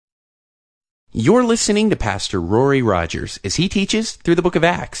You're listening to Pastor Rory Rogers as he teaches through the book of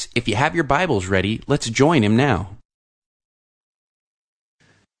Acts. If you have your Bibles ready, let's join him now.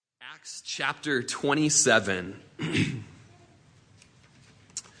 Acts chapter 27.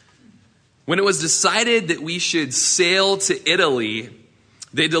 When it was decided that we should sail to Italy,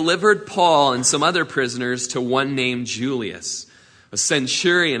 they delivered Paul and some other prisoners to one named Julius, a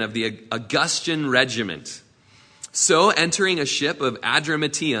centurion of the Augustan regiment. So, entering a ship of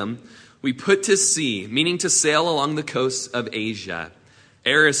Adramyttium, we put to sea, meaning to sail along the coasts of Asia.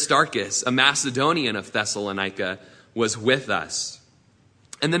 Aristarchus, a Macedonian of Thessalonica, was with us.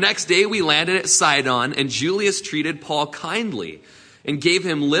 And the next day we landed at Sidon, and Julius treated Paul kindly and gave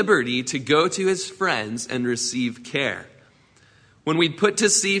him liberty to go to his friends and receive care. When we'd put to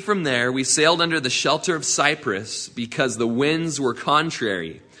sea from there, we sailed under the shelter of Cyprus because the winds were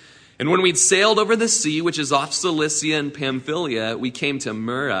contrary. And when we'd sailed over the sea, which is off Cilicia and Pamphylia, we came to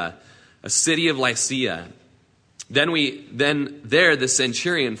Myra, a city of Lycia. Then there the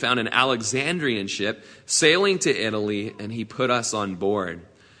centurion found an Alexandrian ship sailing to Italy, and he put us on board.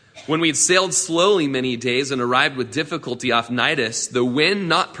 When we'd sailed slowly many days and arrived with difficulty off Cnidus, the wind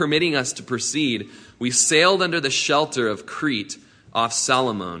not permitting us to proceed, we sailed under the shelter of Crete off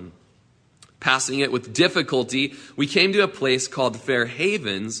Salmon. Passing it with difficulty, we came to a place called Fair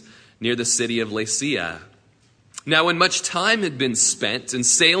Havens near the city of Lasea. Now, when much time had been spent and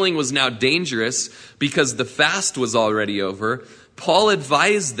sailing was now dangerous because the fast was already over, Paul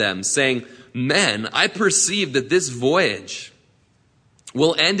advised them, saying, "Men, I perceive that this voyage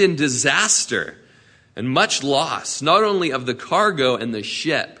will end in disaster and much loss, not only of the cargo and the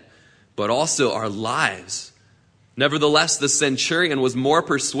ship, but also our lives." Nevertheless, the centurion was more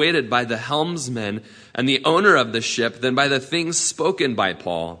persuaded by the helmsman and the owner of the ship than by the things spoken by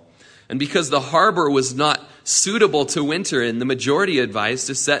Paul. And because the harbor was not suitable to winter in, the majority advised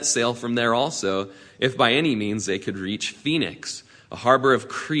to set sail from there also, if by any means they could reach Phoenix, a harbor of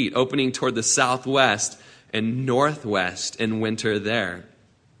Crete opening toward the southwest and northwest, and winter there.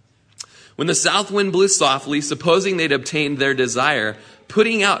 When the south wind blew softly, supposing they'd obtained their desire,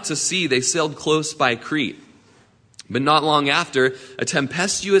 putting out to sea, they sailed close by Crete. But not long after, a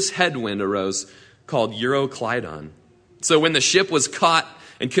tempestuous headwind arose called Euroclydon. So when the ship was caught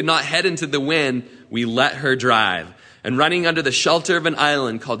and could not head into the wind, we let her drive. And running under the shelter of an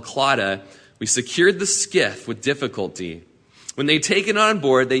island called Clauda, we secured the skiff with difficulty. When they'd taken it on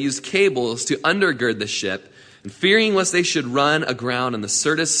board, they used cables to undergird the ship, and fearing lest they should run aground on the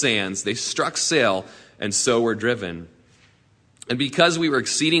Syrtis sands, they struck sail and so were driven. And because we were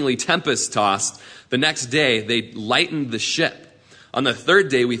exceedingly tempest-tossed, the next day they lightened the ship. On the third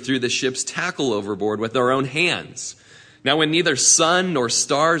day we threw the ship's tackle overboard with our own hands. Now when neither sun nor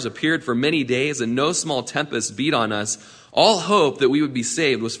stars appeared for many days and no small tempest beat on us, all hope that we would be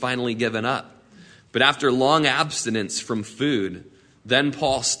saved was finally given up. But after long abstinence from food, then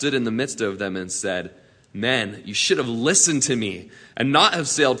Paul stood in the midst of them and said, "Men, you should have listened to me and not have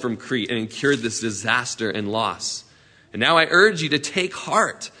sailed from Crete and incurred this disaster and loss. And now I urge you to take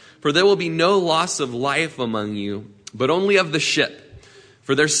heart, for there will be no loss of life among you, but only of the ship.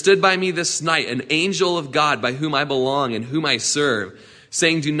 For there stood by me this night an angel of God by whom I belong and whom I serve,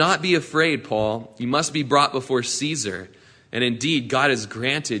 saying, 'Do not be afraid, Paul. You must be brought before Caesar. And indeed, God has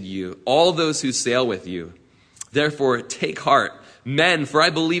granted you all those who sail with you. Therefore, take heart, men, for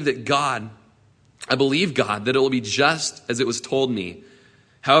I believe God that it will be just as it was told me.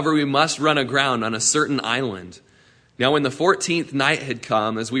 However, we must run aground on a certain island.' Now when the 14th night had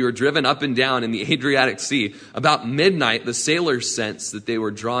come, as we were driven up and down in the Adriatic Sea, about midnight the sailors sensed that they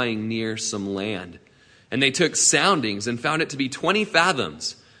were drawing near some land. And they took soundings and found it to be 20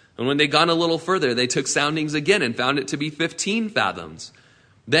 fathoms. And when they'd gone a little further, they took soundings again and found it to be 15 fathoms.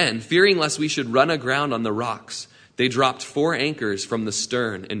 Then, fearing lest we should run aground on the rocks, they dropped 4 anchors from the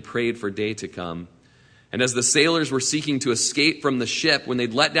stern and prayed for day to come. And as the sailors were seeking to escape from the ship, when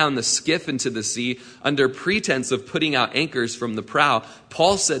they'd let down the skiff into the sea, under pretense of putting out anchors from the prow,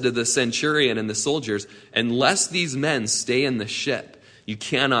 Paul said to the centurion and the soldiers, 'Unless these men stay in the ship, you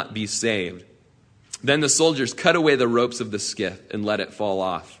cannot be saved.' Then the soldiers cut away the ropes of the skiff and let it fall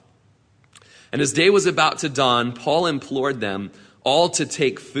off. And as day was about to dawn, Paul implored them all to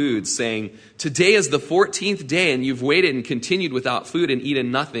take food, saying, 'Today is the 14th day, and you've waited and continued without food and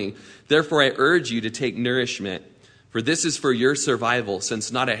eaten nothing. Therefore I urge you to take nourishment, for this is for your survival,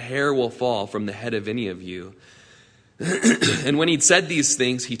 since not a hair will fall from the head of any of you.' And when he'd said these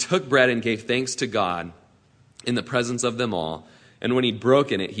things, he took bread and gave thanks to God in the presence of them all. And when he'd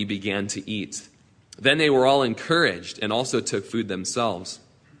broken it, he began to eat. Then they were all encouraged and also took food themselves.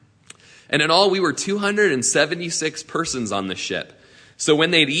 And in all, we were 276 persons on the ship, So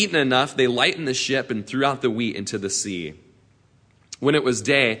when they'd eaten enough, they lightened the ship and threw out the wheat into the sea. When it was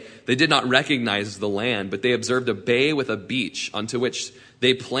day, they did not recognize the land, but they observed a bay with a beach onto which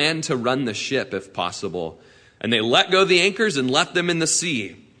they planned to run the ship if possible. And they let go the anchors and left them in the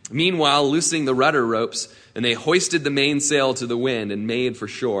sea. Meanwhile, loosening the rudder ropes, and they hoisted the mainsail to the wind and made for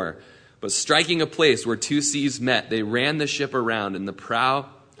shore. But striking a place where two seas met, they ran the ship aground, and the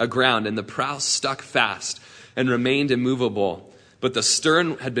prow stuck fast and remained immovable. But the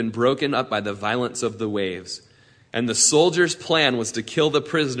stern had been broken up by the violence of the waves. And the soldiers' plan was to kill the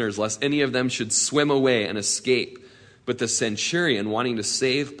prisoners, lest any of them should swim away and escape. But the centurion, wanting to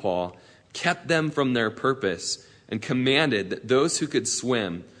save Paul, kept them from their purpose and commanded that those who could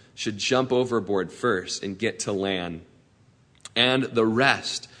swim should jump overboard first and get to land. And the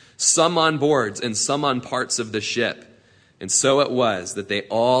rest, some on boards and some on parts of the ship. And so it was that they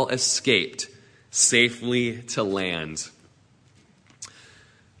all escaped safely to land.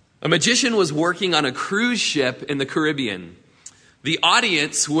 A magician was working on a cruise ship in the Caribbean. The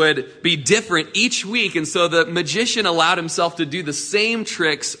audience would be different each week, and so the magician allowed himself to do the same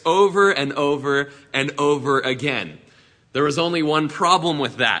tricks over and over and over again. There was only one problem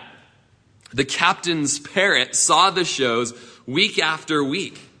with that. The captain's parrot saw the shows week after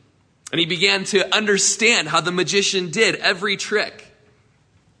week, and he began to understand how the magician did every trick.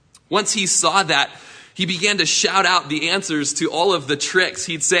 Once he saw that, he began to shout out the answers to all of the tricks.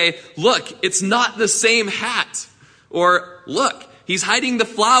 He'd say, "Look, it's not the same hat." Or, "Look, he's hiding the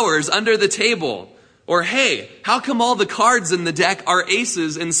flowers under the table." Or, "Hey, how come all the cards in the deck are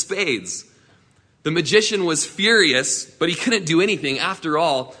aces and spades?" The magician was furious, but he couldn't do anything. After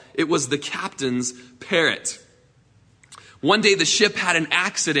all, it was the captain's parrot. One day the ship had an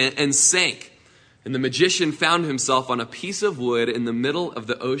accident and sank, and the magician found himself on a piece of wood in the middle of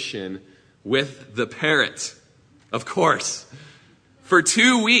the ocean with the parrot. Of course. For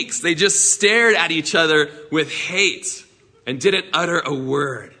 2 weeks, they just stared at each other with hate and didn't utter a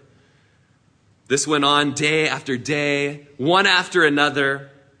word. This went on day after day, one after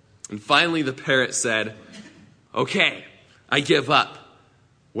another. And finally the parrot said, "Okay, I give up.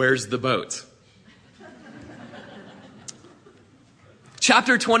 Where's the boat?"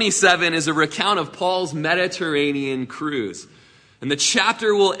 Chapter 27 is a recount of Paul's Mediterranean cruise. And the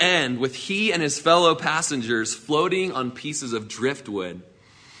chapter will end with he and his fellow passengers floating on pieces of driftwood.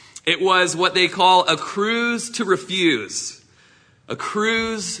 It was what they call a cruise to refuse. A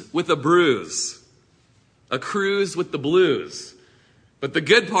cruise with a bruise. A cruise with the blues. But the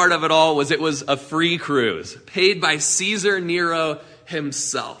good part of it all was it was a free cruise, paid by Caesar Nero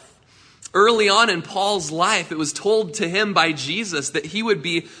himself. Early on in Paul's life, it was told to him by Jesus that he would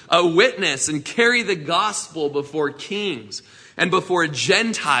be a witness and carry the gospel before kings and before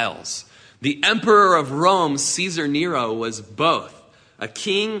Gentiles. The emperor of Rome, Caesar Nero, was both a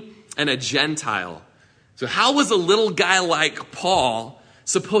king and a Gentile. So how was a little guy like Paul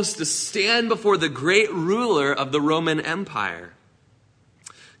supposed to stand before the great ruler of the Roman Empire?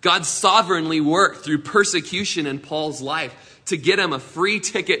 God sovereignly worked through persecution in Paul's life to get him a free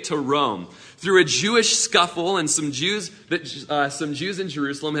ticket to Rome. Through a Jewish scuffle and some Jews in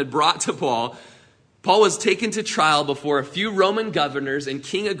Jerusalem had brought to Paul, Paul was taken to trial before a few Roman governors and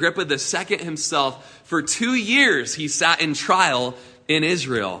King Agrippa II himself. For 2 years he sat in trial in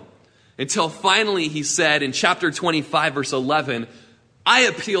Israel, until finally he said in chapter 25, verse 11, "I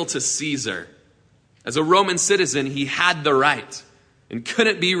appeal to Caesar." As a Roman citizen, he had the right and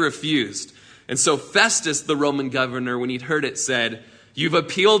couldn't be refused. And so Festus, the Roman governor, when he'd heard it, said, "You've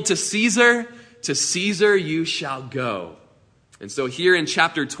appealed to Caesar you shall go." And so here in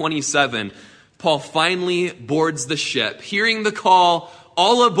chapter 27, Paul finally boards the ship. Hearing the call,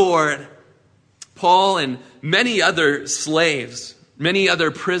 all aboard, Paul and many other slaves, many other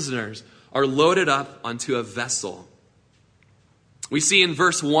prisoners are loaded up onto a vessel. We see in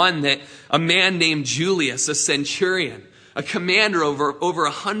verse 1 that a man named Julius, a centurion, a commander over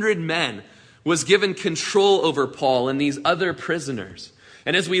 100 men, was given control over Paul and these other prisoners.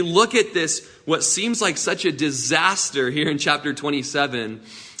 And as we look at this, what seems like such a disaster here in chapter 27,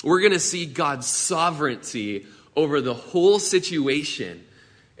 we're going to see God's sovereignty over the whole situation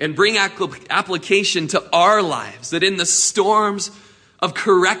and bring application to our lives, that in the storms of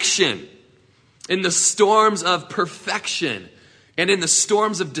correction, in the storms of perfection, and in the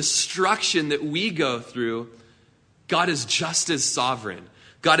storms of destruction that we go through, God is just as sovereign.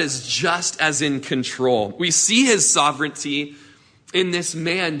 God is just as in control. We see his sovereignty in this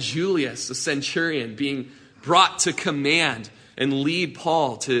man, Julius, a centurion, being brought to command and lead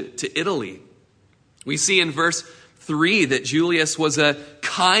Paul to Italy. We see in verse 3 that Julius was a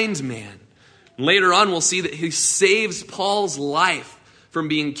kind man. Later on, we'll see that he saves Paul's life from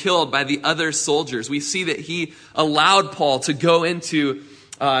being killed by the other soldiers. We see that he allowed Paul to go into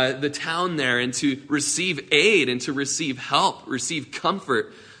the town there and to receive aid and to receive help, receive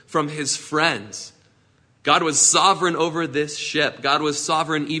comfort from his friends. God was sovereign over this ship. God was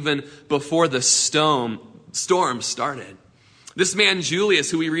sovereign even before the storm started. This man Julius,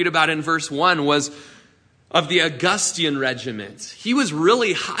 who we read about in verse 1, was of the Augustan regiment. He was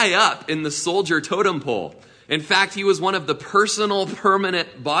really high up in the soldier totem pole. In fact, he was one of the personal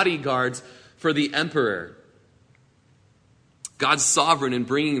permanent bodyguards for the emperor. God's sovereign in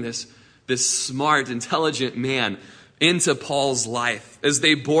bringing this smart, intelligent man into Paul's life. As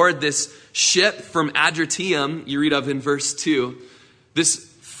they board this ship from Adriatic, you read of in verse 2, this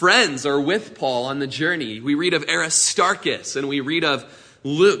friends are with Paul on the journey. We read of Aristarchus and we read of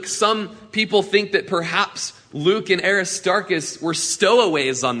Luke. Some people think that perhaps Luke and Aristarchus were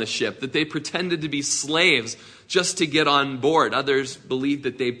stowaways on the ship, that they pretended to be slaves just to get on board. Others believe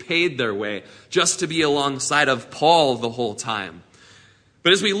that they paid their way just to be alongside of Paul the whole time.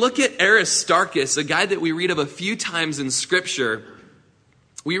 But as we look at Aristarchus, a guy that we read of a few times in Scripture,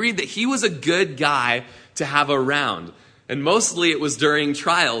 we read that he was a good guy to have around. And mostly it was during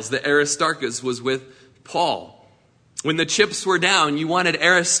trials that Aristarchus was with Paul. When the chips were down, you wanted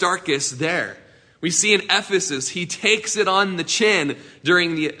Aristarchus there. We see in Ephesus, he takes it on the chin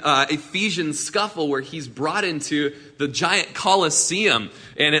during the Ephesian scuffle where he's brought into the giant Colosseum.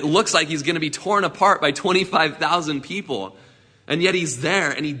 And it looks like he's going to be torn apart by 25,000 people. And yet he's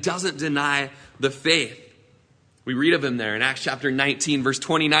there and he doesn't deny the faith. We read of him there in Acts chapter 19, verse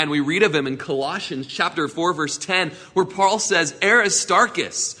 29. We read of him in Colossians chapter 4, verse 10, where Paul says,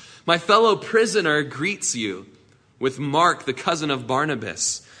 Aristarchus, my fellow prisoner, greets you with Mark, the cousin of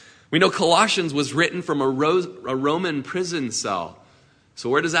Barnabas. We know Colossians was written from a Roman prison cell. So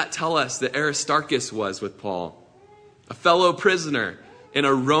where does that tell us that Aristarchus was with Paul? A fellow prisoner in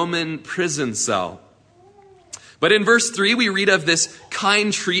a Roman prison cell. But in verse 3, we read of this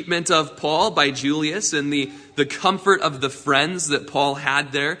kind treatment of Paul by Julius and the comfort of the friends that Paul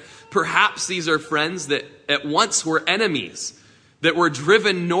had there. Perhaps these are friends that at once were enemies, that were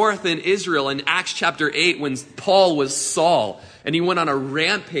driven north in Israel in Acts chapter 8 when Paul was Saul. And he went on a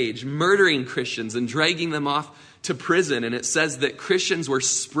rampage, murdering Christians and dragging them off to prison. And it says that Christians were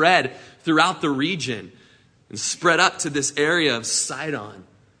spread throughout the region and spread up to this area of Sidon.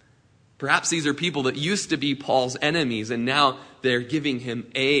 Perhaps these are people that used to be Paul's enemies, and now they're giving him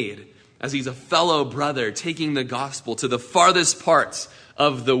aid as he's a fellow brother taking the gospel to the farthest parts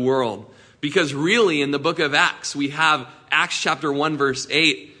of the world. Because really in the book of Acts, we have Acts chapter 1 verse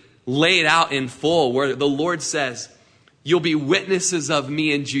 8 laid out in full where the Lord says, you'll be witnesses of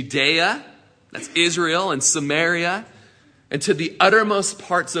me in Judea, that's Israel and Samaria, and to the uttermost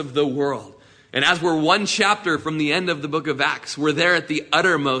parts of the world. And as we're one chapter from the end of the book of Acts, we're there at the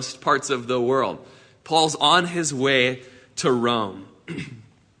uttermost parts of the world. Paul's on his way to Rome.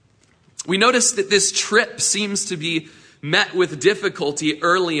 We notice that this trip seems to be met with difficulty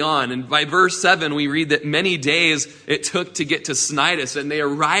early on. And by verse 7, we read that many days it took to get to Cnidus, and they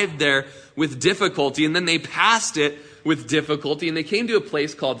arrived there with difficulty, and then they passed it with difficulty, and they came to a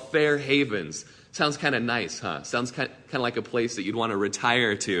place called Fair Havens. Sounds kind of nice, huh? Sounds kind of like a place that you'd want to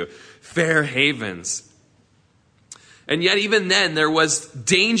retire to. Fair Havens. And yet even then, there was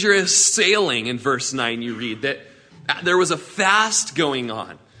dangerous sailing in verse 9, you read, that there was a fast going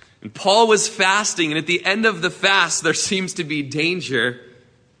on. And Paul was fasting, and at the end of the fast, there seems to be danger.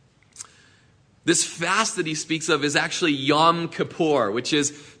 This fast that he speaks of is actually Yom Kippur, which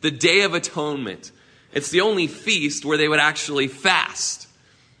is the Day of Atonement. It's the only feast where they would actually fast.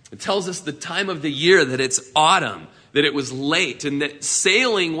 It tells us the time of the year, that it's autumn, that it was late, and that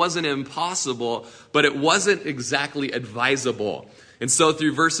sailing wasn't impossible, but it wasn't exactly advisable. And so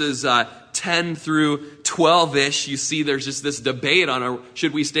through verses 10 through 12-ish, you see there's just this debate on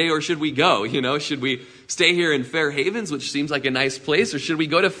should we stay or should we go? Should we stay here in Fair Havens, which seems like a nice place, or should we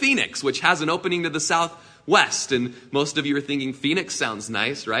go to Phoenix, which has an opening to the southwest? And most of you are thinking Phoenix sounds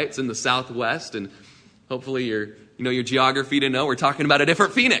nice, right? It's in the southwest, and hopefully your geography to know we're talking about a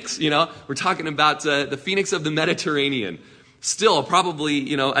different Phoenix. We're talking about the Phoenix of the Mediterranean. Still,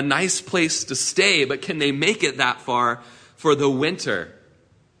 probably, a nice place to stay, but can they make it that far for the winter?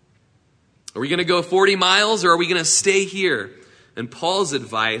 Are we going to go 40 miles or are we going to stay here? And Paul's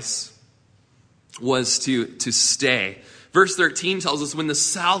advice was to stay. Verse 13 tells us when the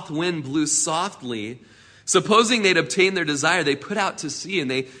south wind blew softly, supposing they'd obtained their desire, they put out to sea and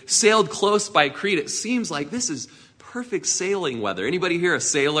they sailed close by Crete. It seems like this is perfect sailing weather. Anybody here a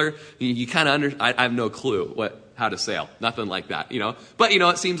sailor? You kind of I have no clue how to sail. Nothing like that, But,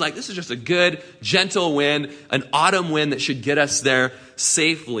 it seems like this is just a good, gentle wind, an autumn wind that should get us there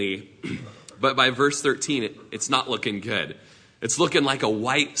safely. But by verse 13, it's not looking good. It's looking like a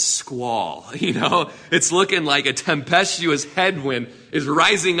white squall, It's looking like a tempestuous headwind is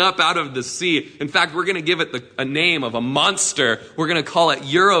rising up out of the sea. In fact, we're going to give it a name of a monster. We're going to call it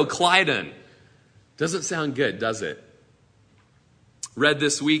Euroclydon. Doesn't sound good, does it? Read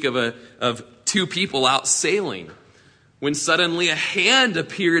this week of two people out sailing when suddenly a hand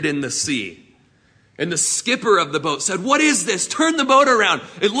appeared in the sea. And the skipper of the boat said, "What is this? Turn the boat around.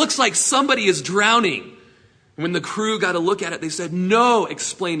 It looks like somebody is drowning." When the crew got a look at it, they said, "No,"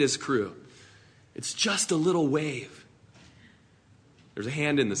 explained his crew. "It's just a little wave." There's a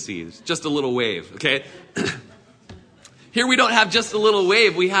hand in the sea. It's just a little wave, okay? Here we don't have just a little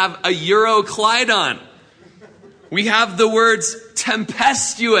wave. We have a Euroclydon. We have the words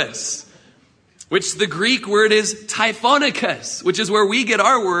tempestuous, which the Greek word is typhonicus, which is where we get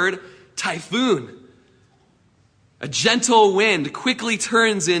our word typhoon. A gentle wind quickly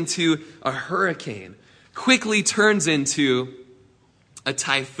turns into a hurricane, quickly turns into a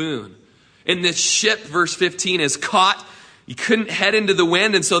typhoon. And this ship, verse 15, is caught. You couldn't head into the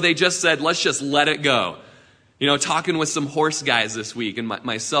wind, and so they just said, let's just let it go. Talking with some horse guys this week, and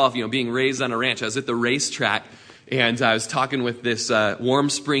myself, being raised on a ranch, I was at the racetrack, and I was talking with this Warm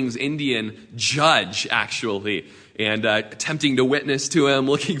Springs Indian judge, actually, and attempting to witness to him,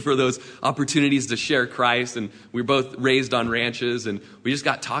 looking for those opportunities to share Christ. And we were both raised on ranches, and we just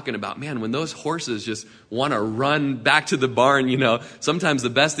got talking about, man, when those horses just want to run back to the barn, sometimes the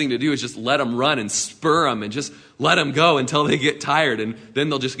best thing to do is just let them run and spur them and just let them go until they get tired. And then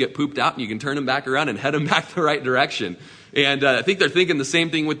they'll just get pooped out, and you can turn them back around and head them back the right direction. And I think they're thinking the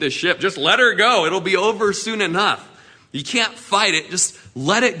same thing with this ship. Just let her go. It'll be over soon enough. You can't fight it. Just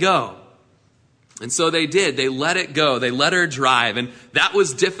let it go. And so they did. They let it go. They let her drive. And that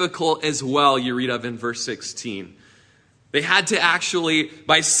was difficult as well, you read of in verse 16. They had to actually,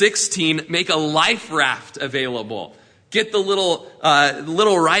 by 16, make a life raft available. Get the little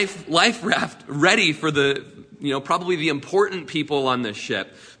life raft ready for the, probably the important people on the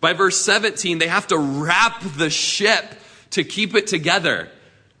ship. By verse 17, they have to wrap the ship to keep it together.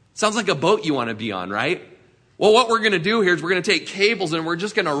 Sounds like a boat you want to be on, right? Well, what we're going to do here is we're going to take cables and we're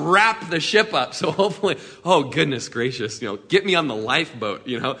just going to wrap the ship up. So hopefully, oh goodness gracious, get me on the lifeboat,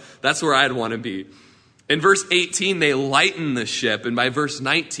 that's where I'd want to be. In verse 18, they lighten the ship. And by verse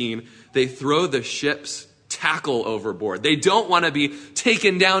 19, they throw the ship's tackle overboard. They don't want to be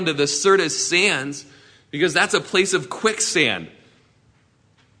taken down to the Syrtis sands because that's a place of quicksand.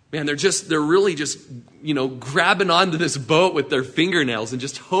 Man, they're really just, grabbing onto this boat with their fingernails and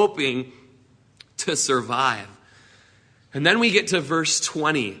just hoping to survive. And then we get to verse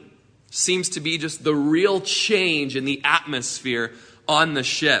 20. Seems to be just the real change in the atmosphere on the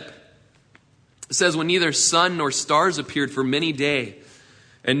ship. It says, when neither sun nor stars appeared for many days,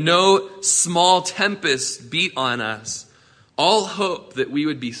 and no small tempest beat on us, all hope that we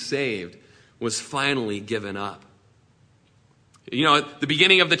would be saved was finally given up. At the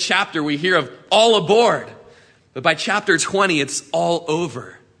beginning of the chapter, we hear of all aboard. But by chapter 20, it's all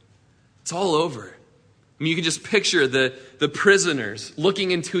over. It's all over. I mean, you can just picture the prisoners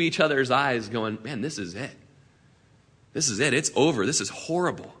looking into each other's eyes going, man, this is it. This is it. It's over. This is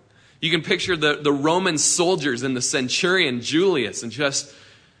horrible. You can picture the Roman soldiers and the centurion Julius and just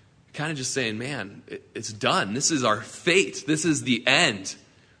kind of just saying, man, it's done. This is our fate. This is the end.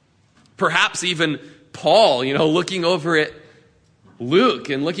 Perhaps even Paul, looking over at Luke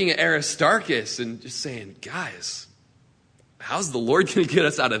and looking at Aristarchus and just saying, guys, how's the Lord going to get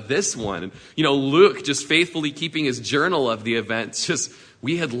us out of this one? And, Luke just faithfully keeping his journal of the events, just,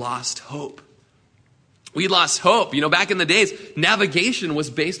 we had lost hope. We lost hope. Back in the days, navigation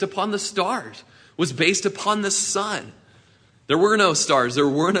was based upon the stars, was based upon the sun. There were no stars. There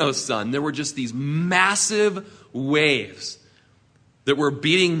were no sun. There were just these massive waves that were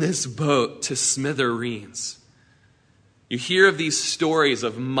beating this boat to smithereens. You hear of these stories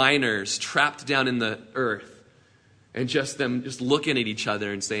of miners trapped down in the earth and just them just looking at each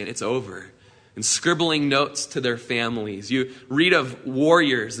other and saying, it's over, and scribbling notes to their families. You read of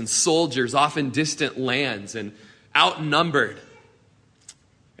warriors and soldiers off in distant lands and outnumbered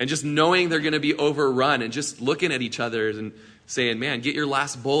and just knowing they're going to be overrun and just looking at each other and saying, man, get your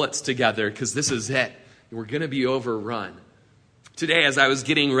last bullets together because this is it. We're going to be overrun. Today, as I was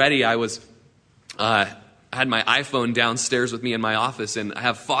getting ready, I had my iPhone downstairs with me in my office, and I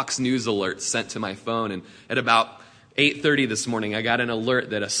have Fox News alerts sent to my phone. And at about 8:30 this morning, I got an alert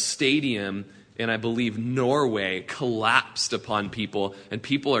that a stadium I believe Norway collapsed upon people, and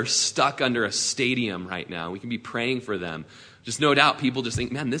people are stuck under a stadium right now. We can be praying for them. Just no doubt people just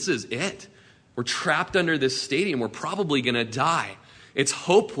think, man, this is it. We're trapped under this stadium. We're probably going to die. It's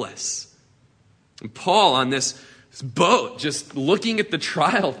hopeless. And Paul on this boat, just looking at the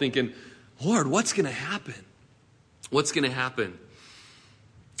trial, thinking, Lord, what's going to happen? What's going to happen?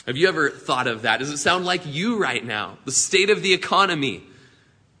 Have you ever thought of that? Does it sound like you right now? The state of the economy,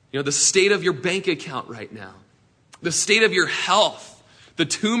 the state of your bank account right now, the state of your health, the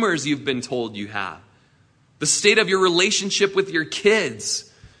tumors you've been told you have, the state of your relationship with your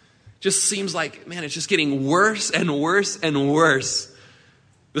kids. Just seems like, man, it's just getting worse and worse and worse.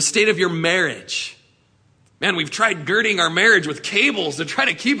 The state of your marriage. Man, we've tried girding our marriage with cables to try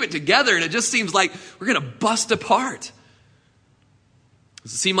to keep it together, and it just seems like we're going to bust apart.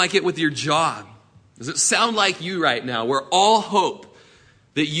 Does it seem like it with your job? Does it sound like you right now, where all hope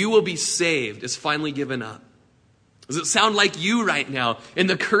that you will be saved is finally given up? Does it sound like you right now in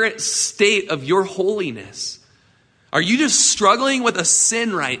the current state of your holiness? Are you just struggling with a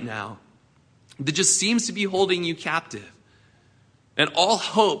sin right now that just seems to be holding you captive? And all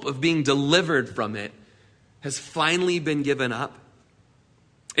hope of being delivered from it has finally been given up?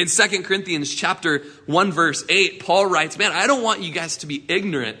 In 2 Corinthians chapter 1, verse 8, Paul writes, man, I don't want you guys to be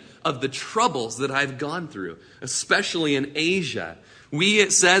ignorant of the troubles that I've gone through, especially in Asia.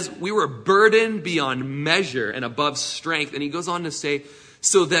 It says, we were burdened beyond measure and above strength. And he goes on to say,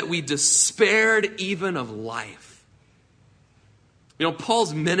 so that we despaired even of life.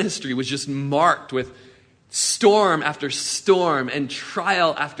 Paul's ministry was just marked with storm after storm and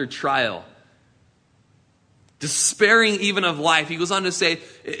trial after trial. Despairing even of life. He goes on to say,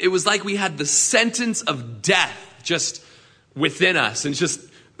 it was like we had the sentence of death just within us and just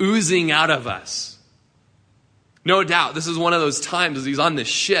oozing out of us. No doubt, this is one of those times as he's on this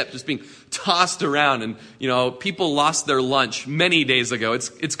ship, just being tossed around, and people lost their lunch many days ago.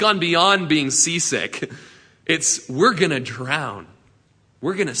 It's gone beyond being seasick. We're gonna drown.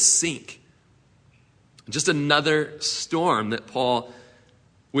 We're gonna sink. Just another storm that Paul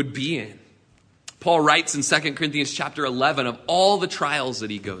would be in. Paul writes in 2 Corinthians chapter 11 of all the trials that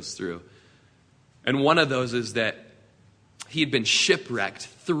he goes through. And one of those is that he had been shipwrecked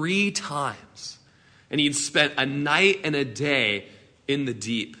 3 times. And he'd spent a night and a day in the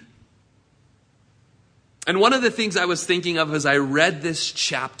deep. And one of the things I was thinking of as I read this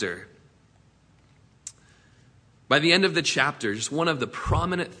chapter, by the end of the chapter, just one of the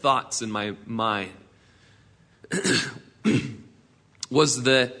prominent thoughts in my mind was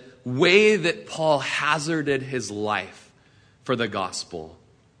the way that Paul hazarded his life for the gospel.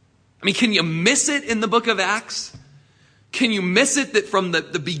 I mean, can you miss it in the book of Acts? Can you miss it that from the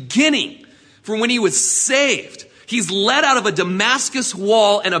beginning, from when he was saved, he's led out of a Damascus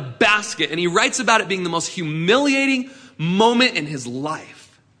wall in a basket, and he writes about it being the most humiliating moment in his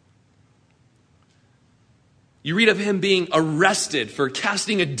life. You read of him being arrested for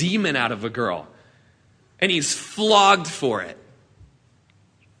casting a demon out of a girl, and he's flogged for it.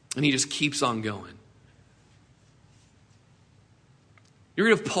 And he just keeps on going. You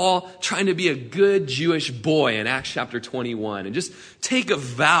read of Paul trying to be a good Jewish boy in Acts chapter 21 and just take a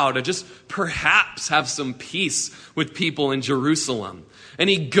vow to just perhaps have some peace with people in Jerusalem. And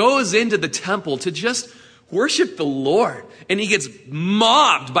he goes into the temple to just worship the Lord. And he gets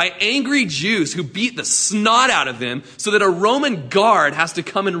mobbed by angry Jews who beat the snot out of him so that a Roman guard has to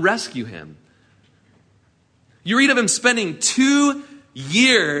come and rescue him. You read of him spending 2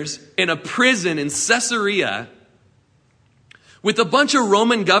 years in a prison in Caesarea with a bunch of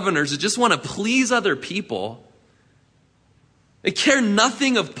Roman governors that just want to please other people. They care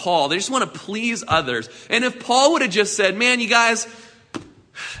nothing of Paul. They just want to please others. And if Paul would have just said, man, you guys,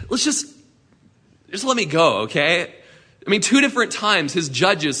 let's just let me go, okay? I mean, 2 different times his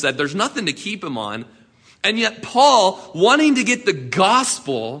judges said there's nothing to keep him on. And yet Paul, wanting to get the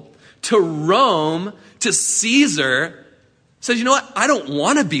gospel to Rome, to Caesar, says, you know what? I don't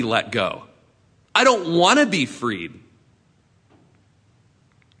want to be let go. I don't want to be freed.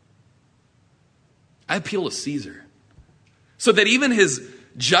 I appeal to Caesar. So that even his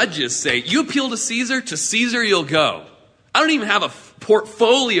judges say, you appeal to Caesar you'll go. I don't even have a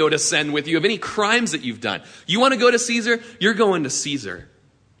portfolio to send with you of any crimes that you've done. You want to go to Caesar? You're going to Caesar.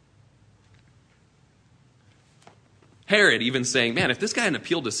 Herod even saying, man, if this guy hadn't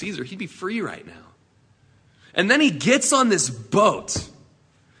appealed to Caesar, he'd be free right now. And then he gets on this boat,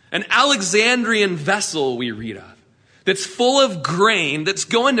 an Alexandrian vessel we read of, that's full of grain, that's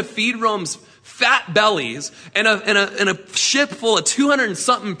going to feed Rome's fat bellies, and a ship full of 200 and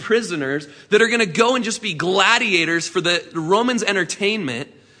something prisoners that are going to go and just be gladiators for the Romans' entertainment.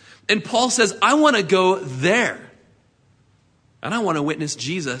 And Paul says, I want to go there. And I want to witness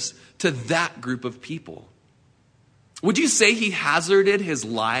Jesus to that group of people. Would you say he hazarded his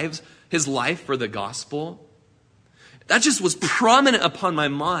life for the gospel? That just was prominent upon my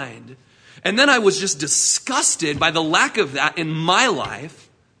mind. And then I was just disgusted by the lack of that in my life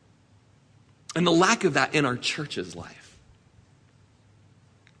and the lack of that in our church's life.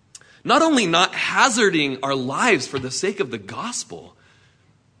 Not only not hazarding our lives for the sake of the gospel,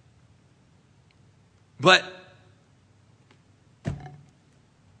 but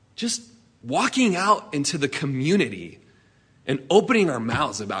just walking out into the community and opening our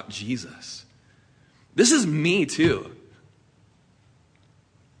mouths about Jesus. This is me too.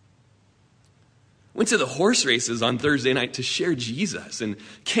 Went to the horse races on Thursday night to share Jesus and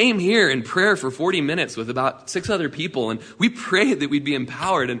came here in prayer for 40 minutes with about 6 other people. And we prayed that we'd be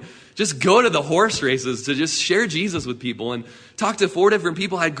empowered and just go to the horse races to just share Jesus with people and talk to 4 different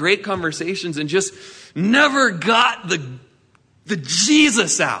people, had great conversations and just never got the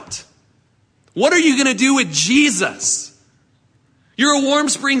Jesus out. What are you going to do with Jesus? You're a Warm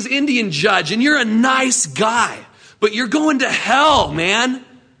Springs Indian judge and you're a nice guy, but you're going to hell, man.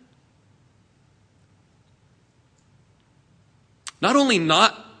 Not only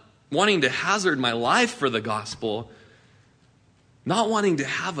not wanting to hazard my life for the gospel, not wanting to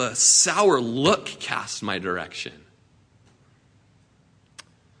have a sour look cast my direction.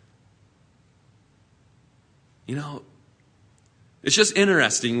 You know, it's just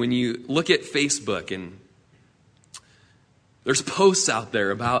interesting when you look at Facebook and there's posts out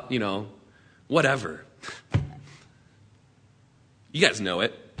there about, whatever. You guys know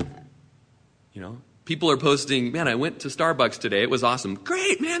it. People are posting, man, I went to Starbucks today. It was awesome.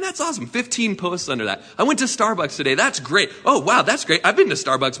 Great, man, that's awesome. 15 posts under that. I went to Starbucks today. That's great. Oh, wow, that's great. I've been to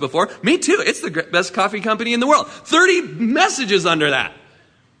Starbucks before. Me too. It's the best coffee company in the world. 30 messages under that.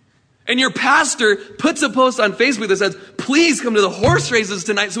 And your pastor puts a post on Facebook that says, please come to the horse races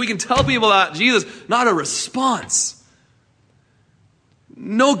tonight so we can tell people about Jesus. Not a response.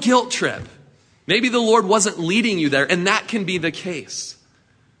 No guilt trip. Maybe the Lord wasn't leading you there, and that can be the case.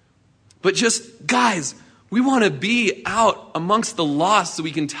 But just, guys, we want to be out amongst the lost so we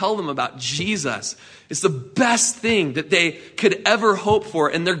can tell them about Jesus. It's the best thing that they could ever hope for.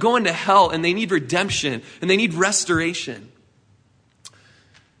 And they're going to hell and they need redemption and they need restoration.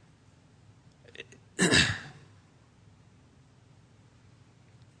 And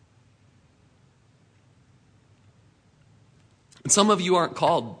some of you aren't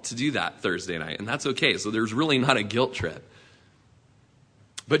called to do that Thursday night, and that's okay. So there's really not a guilt trip.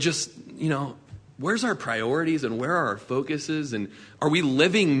 But just, where's our priorities and where are our focuses? And are we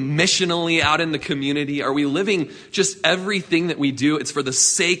living missionally out in the community? Are we living just everything that we do? It's for the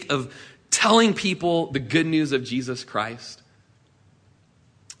sake of telling people the good news of Jesus Christ.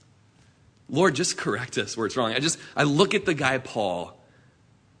 Lord, just correct us where it's wrong. I look at the guy Paul,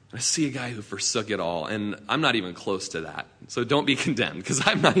 and I see a guy who forsook it all, and I'm not even close to that. So don't be condemned, because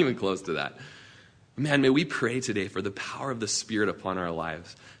I'm not even close to that. Man, may we pray today for the power of the Spirit upon our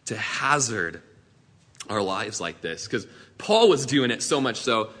lives to hazard our lives like this. Because Paul was doing it so much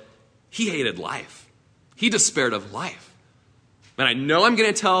so, he hated life. He despaired of life. And I know I'm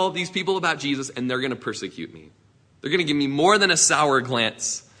going to tell these people about Jesus, and they're going to persecute me. They're going to give me more than a sour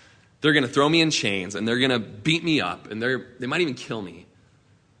glance. They're going to throw me in chains, and they're going to beat me up, and they might even kill me.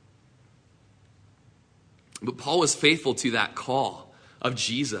 But Paul was faithful to that call of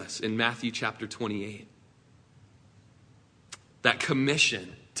Jesus in Matthew chapter 28. That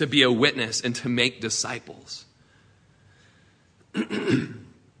commission to be a witness and to make disciples. It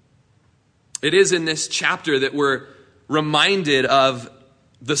is in this chapter that we're reminded of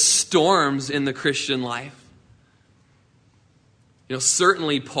the storms in the Christian life.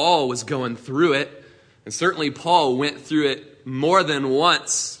 Certainly Paul was going through it, and certainly Paul went through it more than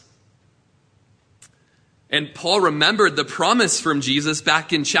once. And Paul remembered the promise from Jesus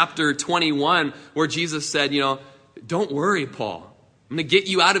back in chapter 21 where Jesus said, don't worry, Paul. I'm going to get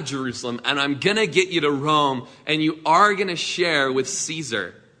you out of Jerusalem and I'm going to get you to Rome and you are going to share with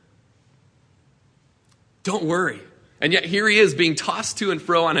Caesar. Don't worry. And yet here he is being tossed to and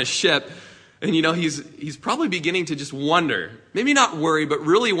fro on a ship. And he's probably beginning to just wonder, maybe not worry, but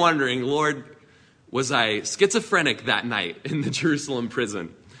really wondering, Lord, was I schizophrenic that night in the Jerusalem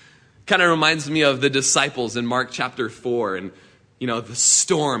prison? Kind of reminds me of the disciples in Mark chapter 4. And, the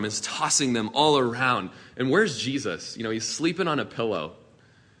storm is tossing them all around. And where's Jesus? He's sleeping on a pillow.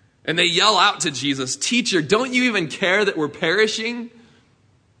 And they yell out to Jesus, "Teacher, don't you even care that we're perishing?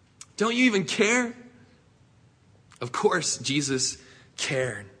 Don't you even care?" Of course, Jesus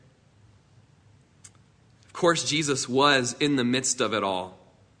cared. Of course, Jesus was in the midst of it all.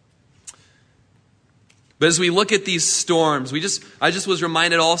 But as we look at these storms, I just was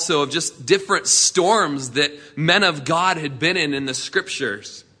reminded also of just different storms that men of God had been in the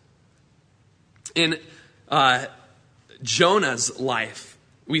scriptures. In Jonah's life,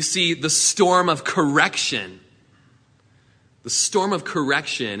 we see the storm of correction. The storm of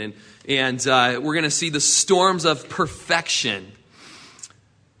correction. And we're going to see the storms of perfection.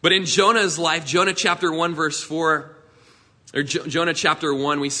 But in Jonah's life, Jonah chapter 1, verse 4, or Jonah chapter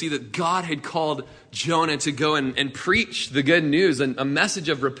 1, we see that God had called Jonah to go and preach the good news, and a message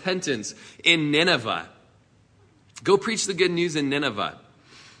of repentance in Nineveh. Go preach the good news in Nineveh.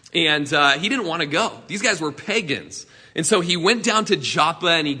 And he didn't want to go. These guys were pagans. And so he went down to Joppa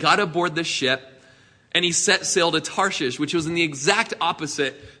and he got aboard the ship and he set sail to Tarshish, which was in the exact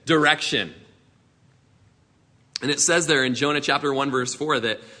opposite direction. And it says there in Jonah chapter 1 verse 4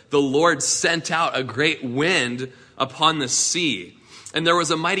 that the Lord sent out a great wind upon the sea. And there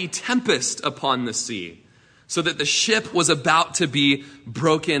was a mighty tempest upon the sea, so that the ship was about to be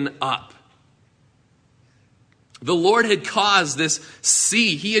broken up. The Lord had caused this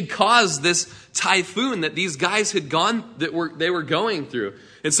sea. He had caused this typhoon that these guys had they were going through.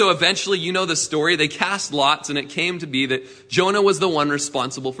 And so eventually, you know the story, they cast lots, and it came to be that Jonah was the one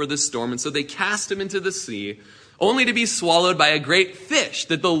responsible for this storm. And so they cast him into the sea, only to be swallowed by a great fish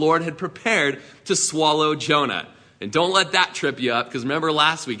that the Lord had prepared to swallow Jonah. And don't let that trip you up, because remember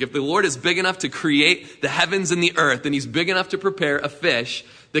last week, if the Lord is big enough to create the heavens and the earth, then he's big enough to prepare a fish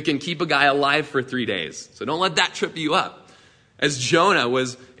that can keep a guy alive for 3 days. So don't let that trip you up. As Jonah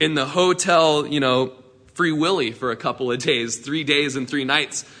was in the hotel, Free Willy for a couple of days, 3 days and 3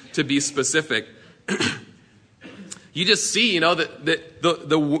 nights to be specific, you just see, that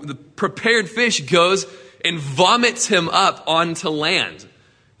the prepared fish goes and vomits him up onto land.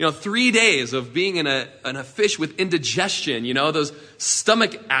 3 days of being in a fish with indigestion, those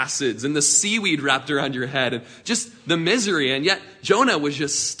stomach acids and the seaweed wrapped around your head and just the misery. And yet Jonah was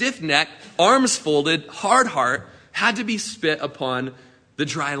just stiff-necked, arms folded, hard heart, had to be spit upon the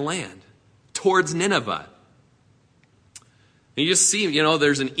dry land towards Nineveh. And you just see,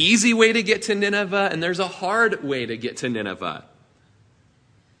 there's an easy way to get to Nineveh and there's a hard way to get to Nineveh.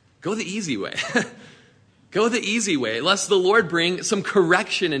 Go the easy way. Go the easy way, lest the Lord bring some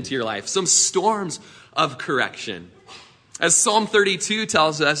correction into your life, some storms of correction. As Psalm 32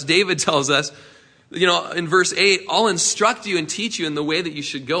 tells us, David tells us, in verse 8, I'll instruct you and teach you in the way that you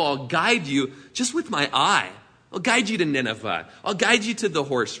should go. I'll guide you just with my eye. I'll guide you to Nineveh. I'll guide you to the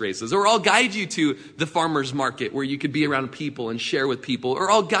horse races. Or I'll guide you to the farmer's market where you could be around people and share with people. Or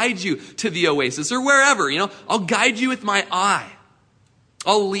I'll guide you to the oasis or wherever. I'll guide you with my eye.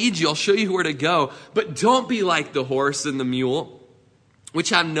 I'll lead you. I'll show you where to go. But don't be like the horse and the mule, which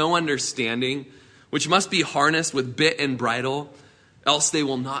have no understanding, which must be harnessed with bit and bridle, else they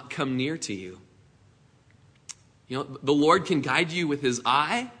will not come near to you. The Lord can guide you with his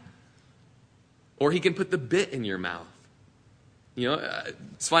eye, or he can put the bit in your mouth.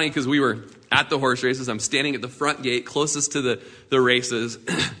 It's funny because we were at the horse races. I'm standing at the front gate closest to the races.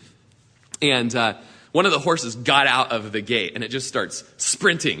 And one of the horses got out of the gate and it just starts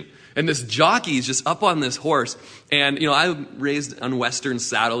sprinting. And this jockey is just up on this horse. And, I'm raised on Western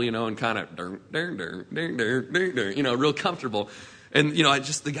saddle, and kind of, real comfortable. And,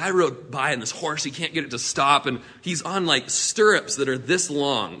 the guy rode by and this horse, he can't get it to stop. And he's on like stirrups that are this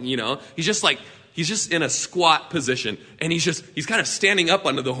long, He's just in a squat position. And he's kind of standing up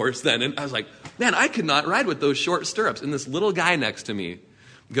under the horse then. And I was like, man, I could not ride with those short stirrups. And this little guy next to me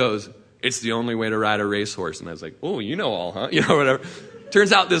goes, it's the only way to ride a racehorse. And I was like, oh, all, huh? Whatever.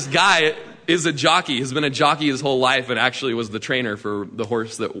 Turns out this guy is a jockey, has been a jockey his whole life, and actually was the trainer for the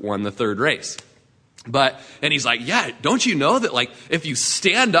horse that won the 3rd race. And he's like, yeah, don't you know that if you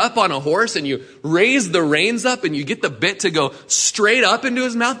stand up on a horse and you raise the reins up and you get the bit to go straight up into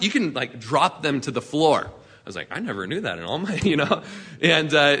his mouth, you can drop them to the floor. I was like, I never knew that in all my,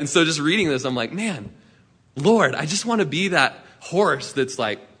 And so just reading this, I'm like, man, Lord, I just want to be that horse that's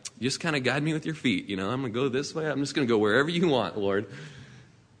you just kind of guide me with your feet. I'm going to go this way. I'm just going to go wherever you want, Lord.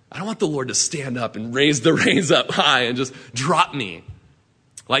 I don't want the Lord to stand up and raise the reins up high and just drop me.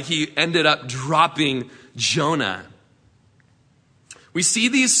 Like he ended up dropping Jonah. We see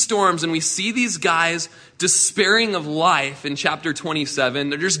these storms and we see these guys despairing of life in chapter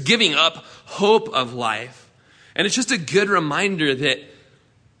 27. They're just giving up hope of life. And it's just a good reminder that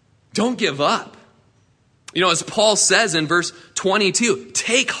don't give up. As Paul says in verse 22,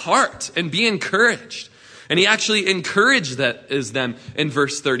 take heart and be encouraged. And he actually encouraged them in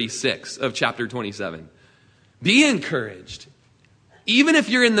verse 36 of chapter 27. Be encouraged. Even if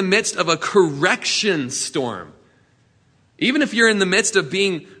you're in the midst of a correction storm, even if you're in the midst of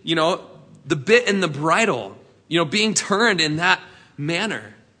being, the bit and the bridle, being turned in that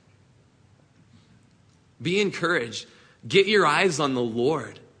manner. Be encouraged. Get your eyes on the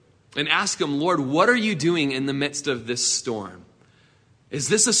Lord and ask him, Lord, what are you doing in the midst of this storm? Is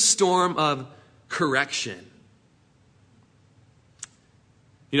this a storm of correction?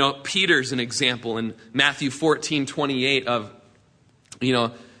 Peter's an example in Matthew 14:28 of,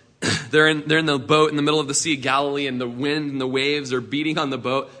 they're in the boat in the middle of the Sea of Galilee, and the wind and the waves are beating on the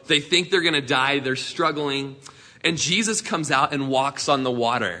boat. They think they're going to die. They're struggling. And Jesus comes out and walks on the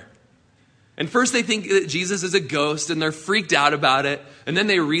water. And first they think that Jesus is a ghost, and they're freaked out about it. And then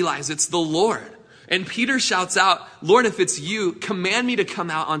they realize it's the Lord. And Peter shouts out, Lord, if it's you, command me to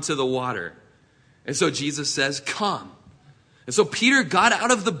come out onto the water. And so Jesus says, come. And so Peter got out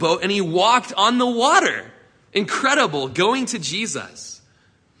of the boat and he walked on the water. Incredible, going to Jesus.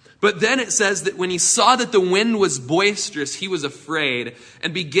 But then it says that when he saw that the wind was boisterous, he was afraid.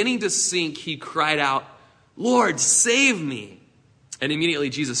 And beginning to sink, he cried out, Lord, save me. And immediately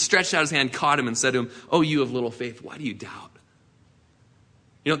Jesus stretched out his hand, caught him, and said to him, oh, you of little faith, why do you doubt?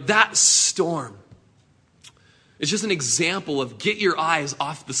 That storm is just an example of get your eyes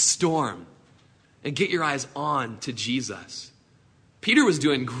off the storm and get your eyes on to Jesus. Peter was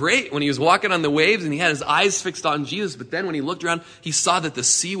doing great when he was walking on the waves and he had his eyes fixed on Jesus. But then when he looked around, he saw that the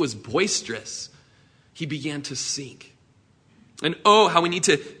sea was boisterous. He began to sink. And oh, how we need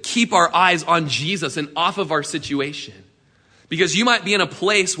to keep our eyes on Jesus and off of our situation. Because you might be in a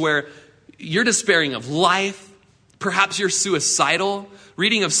place where you're despairing of life. Perhaps you're suicidal.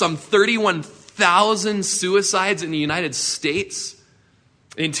 Reading of some 31,000 suicides in the United States.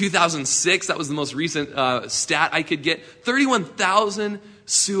 In 2006, that was the most recent stat I could get. 31,000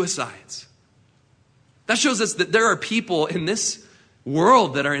 suicides. That shows us that there are people in this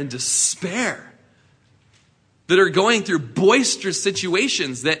world that are in despair. That are going through boisterous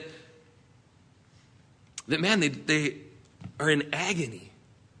situations that man, they are in agony.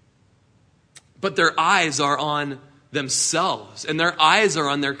 But their eyes are on themselves. And their eyes are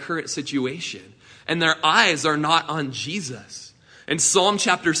on their current situation. And their eyes are not on Jesus. In Psalm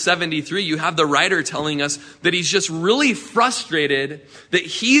chapter 73, you have the writer telling us that he's just really frustrated that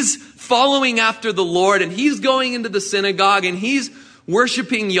he's following after the Lord and he's going into the synagogue and he's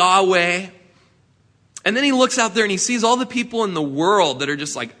worshiping Yahweh. And then he looks out there and he sees all the people in the world that are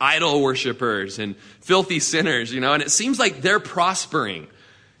just like idol worshipers and filthy sinners, and it seems like they're prospering.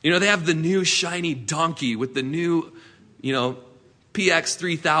 They have the new shiny donkey with the new, PX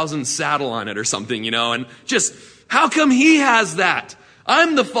 3000 saddle on it or something, and just, how come he has that?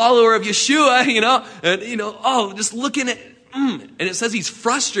 I'm the follower of Yeshua, and, just looking at, and it says he's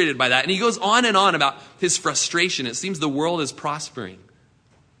frustrated by that. And he goes on and on about his frustration. It seems the world is prospering.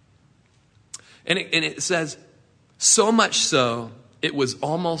 And it says, so much so, it was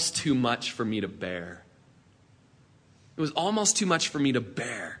almost too much for me to bear. It was almost too much for me to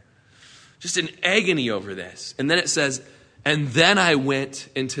bear. Just an agony over this. And then it says, and then I went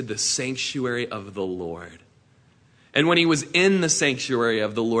into the sanctuary of the Lord. And when he was in the sanctuary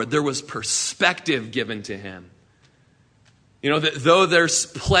of the Lord, there was perspective given to him. That though there's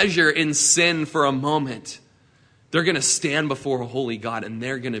pleasure in sin for a moment, they're going to stand before a holy God and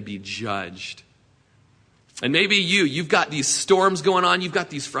they're going to be judged. And maybe you've got these storms going on, you've got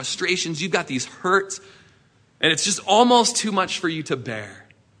these frustrations, you've got these hurts, and it's just almost too much for you to bear.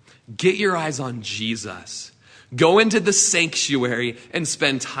 Get your eyes on Jesus. Go into the sanctuary and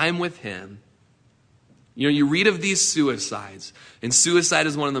spend time with him. You read of these suicides, and suicide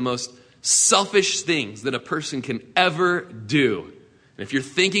is one of the most selfish things that a person can ever do. And if you're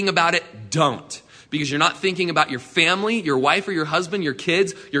thinking about it, don't. Because you're not thinking about your family, your wife or your husband, your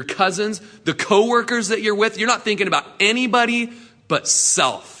kids, your cousins, the coworkers that you're with. You're not thinking about anybody but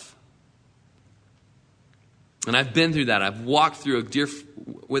self. And I've been through that. I've walked through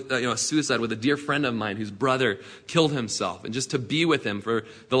a suicide with a dear friend of mine whose brother killed himself. And just to be with him for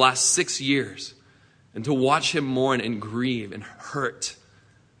the last 6 years and to watch him mourn and grieve and hurt.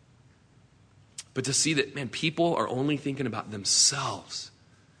 But to see that, man, people are only thinking about themselves.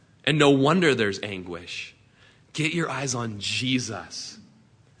 And no wonder there's anguish. Get your eyes on Jesus.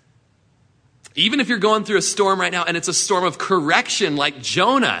 Even if you're going through a storm right now and it's a storm of correction like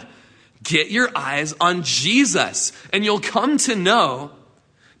Jonah, get your eyes on Jesus. And you'll come to know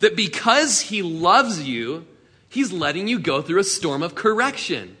that because he loves you, he's letting you go through a storm of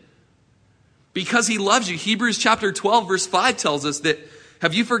correction. Because he loves you. Hebrews chapter 12 verse 5 tells us that,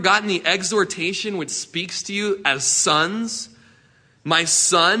 have you forgotten the exhortation which speaks to you as sons? My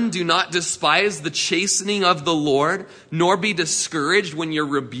son, do not despise the chastening of the Lord, nor be discouraged when you're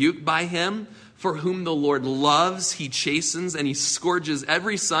rebuked by him. For whom the Lord loves, he chastens, and he scourges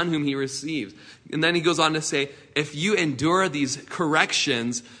every son whom he receives. And then he goes on to say, if you endure these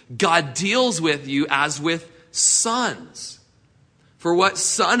corrections, God deals with you as with sons. For what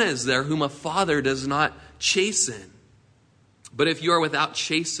son is there whom a father does not chasten? But if you are without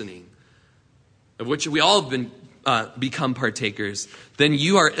chastening, of which we all have been become partakers, then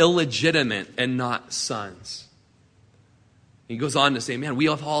you are illegitimate and not sons. He goes on to say, man, we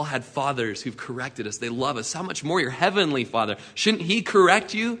have all had fathers who've corrected us. They love us. How much more your heavenly Father? Shouldn't he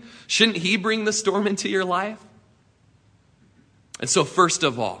correct you? Shouldn't he bring the storm into your life? And so first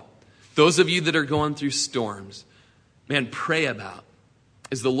of all, those of you that are going through storms, man, pray about,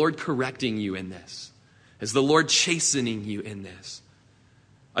 is the Lord correcting you in this? Is the Lord chastening you in this?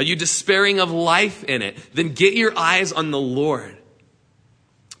 Are you despairing of life in it? Then get your eyes on the Lord.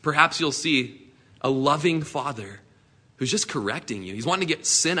 Perhaps you'll see a loving Father who's just correcting you. He's wanting to get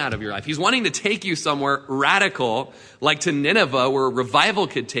sin out of your life. He's wanting to take you somewhere radical, like to Nineveh, where a revival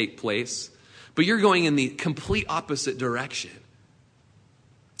could take place. But you're going in the complete opposite direction.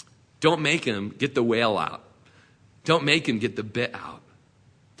 Don't make him get the whale out. Don't make him get the bit out.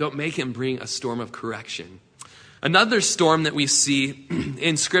 Don't make him bring a storm of correction. Another storm that we see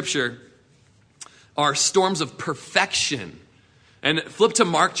in Scripture are storms of perfection. And flip to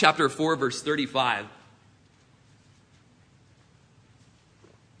Mark chapter 4, verse 35.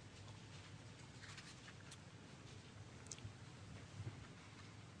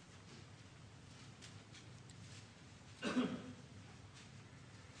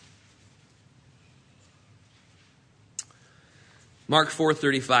 Mark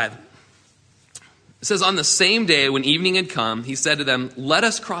 4:35. It says, on the same day when evening had come, he said to them, let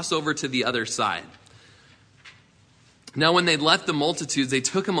us cross over to the other side. Now when they'd left the multitudes, they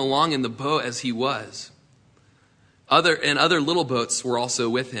took him along in the boat as he was. Other little boats were also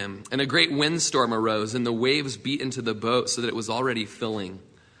with him. And a great windstorm arose, and the waves beat into the boat so that it was already filling.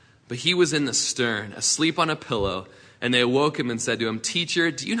 But he was in the stern, asleep on a pillow. And they awoke him and said to him,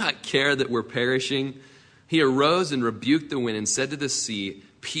 Teacher, do you not care that we're perishing? He arose and rebuked the wind and said to the sea,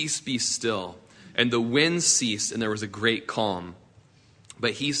 Peace, be still. And the wind ceased, and there was a great calm.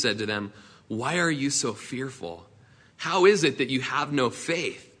 But he said to them, Why are you so fearful? How is it that you have no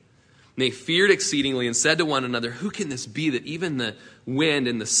faith? And they feared exceedingly and said to one another, Who can this be that even the wind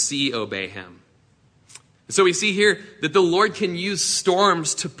and the sea obey him? So we see here that the Lord can use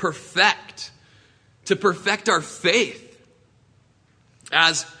storms to perfect our faith.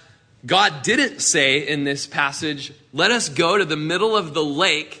 As God didn't say in this passage, let us go to the middle of the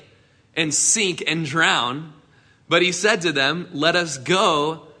lake and sink and drown. But he said to them, let us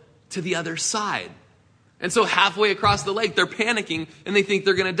go to the other side. And so halfway across the lake, they're panicking and they think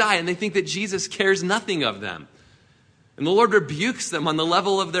they're going to die. And they think that Jesus cares nothing of them. And the Lord rebukes them on the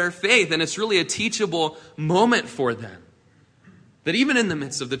level of their faith. And it's really a teachable moment for them. That even in the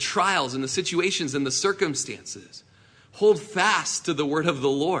midst of the trials and the situations and the circumstances, hold fast to the word of the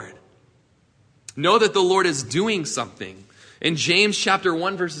Lord. Know that the Lord is doing something. In James chapter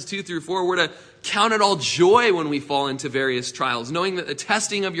 1, verses 2 through 4, we're to count it all joy when we fall into various trials, knowing that the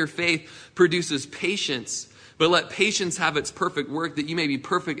testing of your faith produces patience. But let patience have its perfect work, that you may be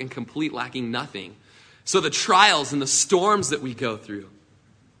perfect and complete, lacking nothing. So the trials and the storms that we go through,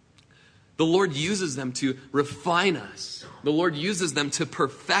 the Lord uses them to refine us. The Lord uses them to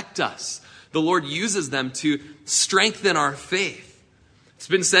perfect us. The Lord uses them to strengthen our faith. It's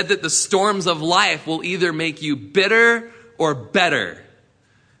been said that the storms of life will either make you bitter or better.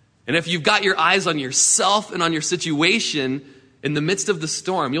 And if you've got your eyes on yourself and on your situation in the midst of the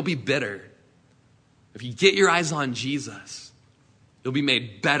storm, you'll be bitter. If you get your eyes on Jesus, you'll be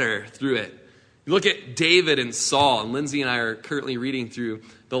made better through it. You look at David and Saul, and Lindsay and I are currently reading through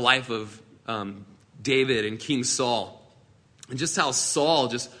the life of David and King Saul, and just how Saul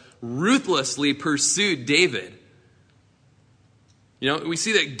just ruthlessly pursued David. You know, we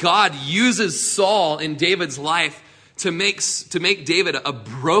see that God uses Saul in David's life to make David a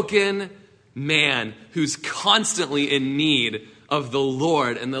broken man who's constantly in need of the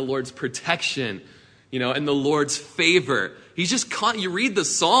Lord and the Lord's protection, and the Lord's favor. He's just, you read the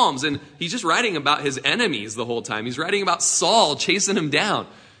Psalms and he's just writing about his enemies the whole time. He's writing about Saul chasing him down.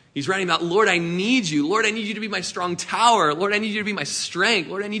 He's writing about, Lord, I need you. Lord, I need you to be my strong tower. Lord, I need you to be my strength.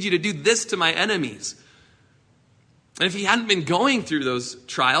 Lord, I need you to do this to my enemies. And if he hadn't been going through those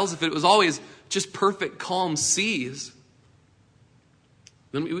trials, if it was always just perfect, calm seas,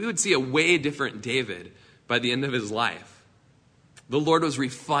 then we would see a way different David by the end of his life. The Lord was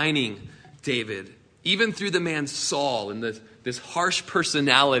refining David, even through the man Saul and this harsh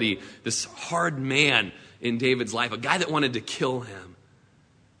personality, this hard man in David's life, a guy that wanted to kill him.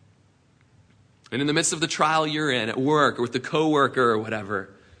 And in the midst of the trial you're in at work or with the coworker or whatever,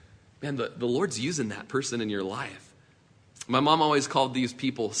 man, the Lord's using that person in your life. My mom always called these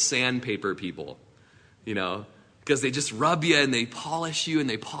people sandpaper people, because they just rub you and they polish you and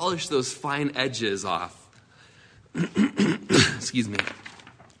they polish those fine edges off. Excuse me.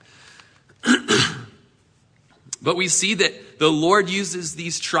 But we see that the Lord uses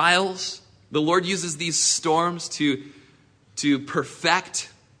these trials, the Lord uses these storms to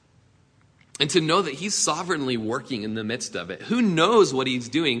perfect and to know that he's sovereignly working in the midst of it. Who knows what he's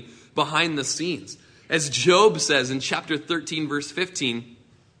doing behind the scenes? As Job says in chapter 13, verse 15,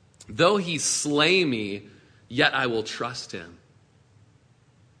 though he slay me, yet I will trust him.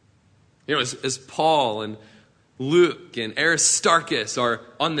 As Paul and Luke and Aristarchus are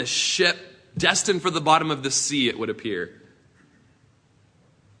on the ship destined for the bottom of the sea, it would appear.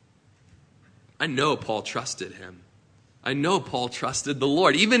 I know Paul trusted him. I know Paul trusted the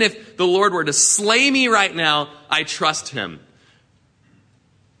Lord. Even if the Lord were to slay me right now, I trust him.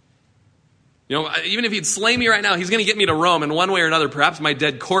 Even if he'd slay me right now, he's going to get me to Rome in one way or another. Perhaps my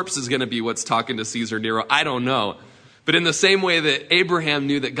dead corpse is going to be what's talking to Caesar Nero. I don't know. But in the same way that Abraham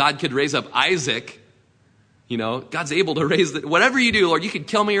knew that God could raise up Isaac, God's able to raise whatever you do, Lord, you could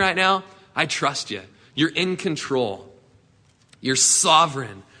kill me right now. I trust you. You're in control. You're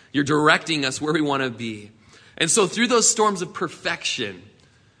sovereign. You're directing us where we want to be. And so through those storms of perfection,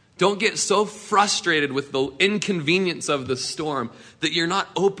 don't get so frustrated with the inconvenience of the storm that you're not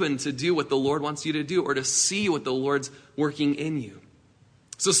open to do what the Lord wants you to do or to see what the Lord's working in you.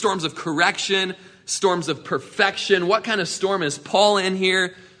 So storms of correction, storms of perfection. What kind of storm is Paul in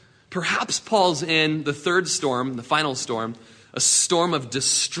here? Perhaps Paul's in the third storm, the final storm, a storm of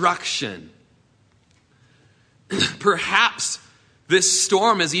destruction. Perhaps this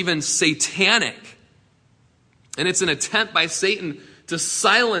storm is even satanic. And it's an attempt by Satan to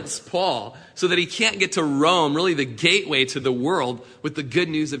silence Paul so that he can't get to Rome, really the gateway to the world, with the good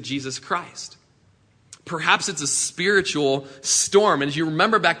news of Jesus Christ. Perhaps it's a spiritual storm. And as you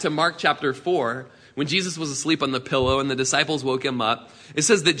remember back to Mark chapter 4, when Jesus was asleep on the pillow and the disciples woke him up, it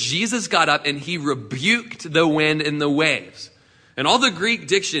says that Jesus got up and he rebuked the wind and the waves. And all the Greek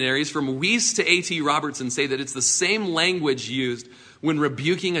dictionaries from Weiss to A.T. Robertson say that it's the same language used when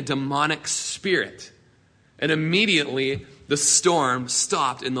rebuking a demonic spirit. And immediately the storm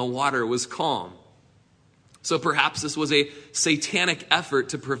stopped and the water was calm. So perhaps this was a satanic effort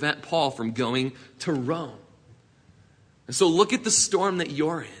to prevent Paul from going to Rome. And so look at the storm that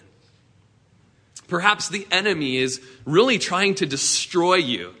you're in. Perhaps the enemy is really trying to destroy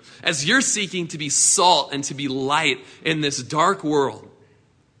you as you're seeking to be salt and to be light in this dark world.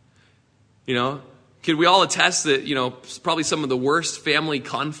 Could we all attest that, probably some of the worst family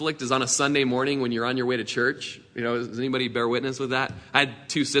conflict is on a Sunday morning when you're on your way to church? Does anybody bear witness with that? I had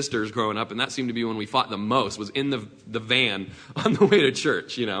two sisters growing up, and that seemed to be when we fought the most, was in the van on the way to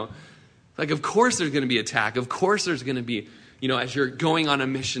church, Like, of course there's going to be attack. Of course there's going to be, as you're going on a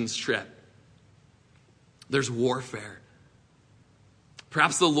missions trip, there's warfare.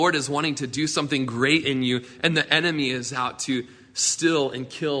 Perhaps the Lord is wanting to do something great in you, and the enemy is out to steal and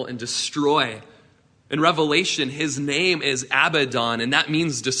kill and destroy. In Revelation, his name is Abaddon, and that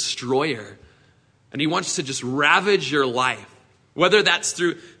means destroyer. And he wants to just ravage your life. Whether that's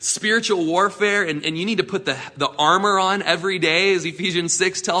through spiritual warfare, and you need to put the armor on every day, as Ephesians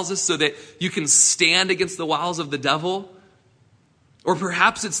 6 tells us, so that you can stand against the wiles of the devil. Or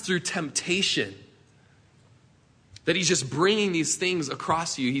perhaps it's through temptation. That he's just bringing these things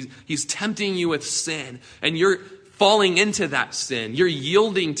across you. He's tempting you with sin, and you're falling into that sin. You're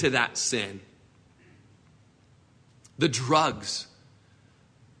yielding to that sin. The drugs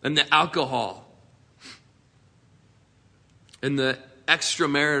and the alcohol and the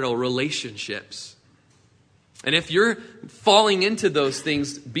extramarital relationships. And if you're falling into those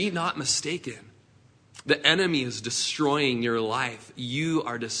things, be not mistaken. The enemy is destroying your life. You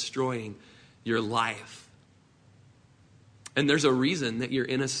are destroying your life. And there's a reason that you're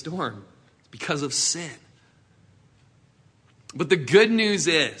in a storm. It's because of sin. But the good news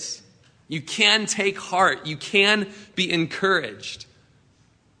is, you can take heart. You can be encouraged.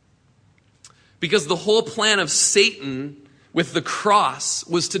 Because the whole plan of Satan with the cross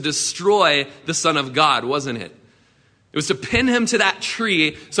was to destroy the Son of God, wasn't it? It was to pin him to that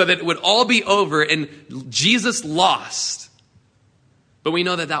tree so that it would all be over and Jesus lost. But we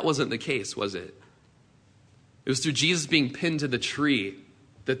know that that wasn't the case, was it? It was through Jesus being pinned to the tree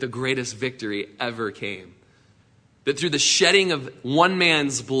that the greatest victory ever came. That through the shedding of one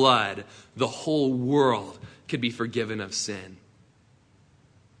man's blood, the whole world could be forgiven of sin.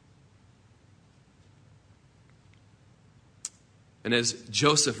 And as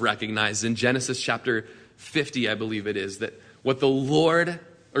Joseph recognized in Genesis chapter 50, I believe it is, that what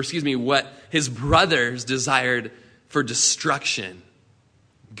his brothers desired for destruction,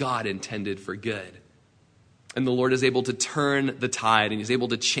 God intended for good. And the Lord is able to turn the tide, and he's able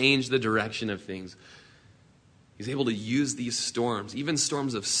to change the direction of things. He's able to use these storms, even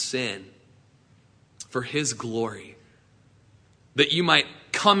storms of sin, for his glory. That you might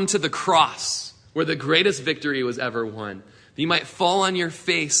come to the cross where the greatest victory was ever won. That you might fall on your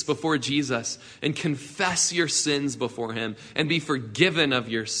face before Jesus and confess your sins before him and be forgiven of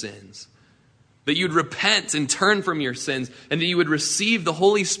your sins. That you'd repent and turn from your sins, and that you would receive the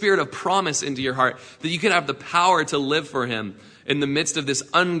Holy Spirit of promise into your heart, that you could have the power to live for him in the midst of this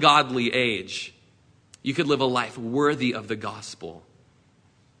ungodly age. You could live a life worthy of the gospel.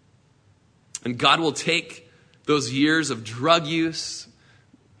 And God will take those years of drug use,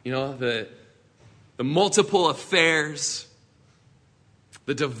 the multiple affairs,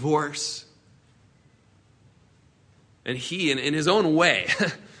 the divorce, and he, in his own way,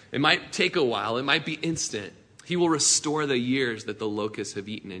 it might take a while, it might be instant, he will restore the years that the locusts have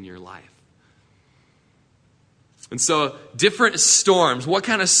eaten in your life. And so, different storms. What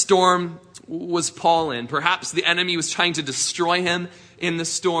kind of storm was Paul in? Perhaps the enemy was trying to destroy him in the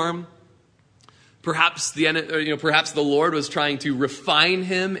storm. Perhaps perhaps the Lord was trying to refine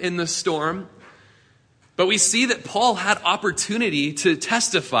him in the storm. But we see that Paul had opportunity to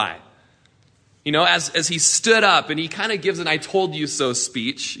testify. As he stood up and he kind of gives an "I told you so"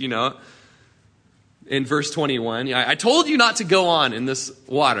 speech, in verse 21. I told you not to go on in this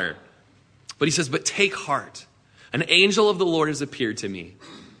water. But he says, "But take heart. An angel of the Lord has appeared to me."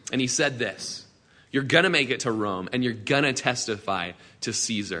 And he said this, "You're going to make it to Rome, and you're going to testify to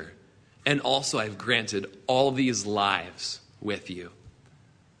Caesar. And also I've granted all these lives with you."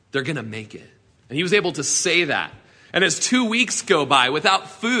 They're going to make it. And he was able to say that. And as 2 weeks go by without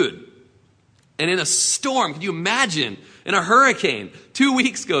food, and in a storm, can you imagine? In a hurricane, 2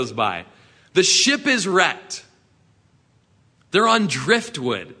 weeks goes by. The ship is wrecked. They're on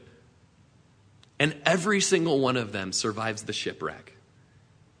driftwood. And every single one of them survives the shipwreck.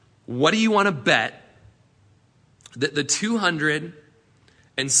 What do you want to bet that the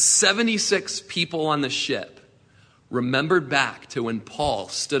 276 people on the ship remembered back to when Paul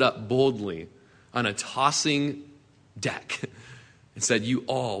stood up boldly on a tossing deck and said, "You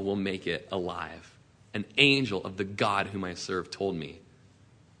all will make it alive. An angel of the God whom I serve told me."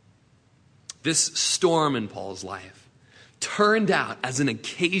 This storm in Paul's life turned out as an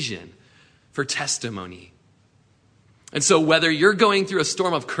occasion for testimony. And so whether you're going through a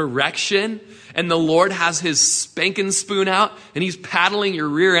storm of correction and the Lord has his spanking spoon out and he's paddling your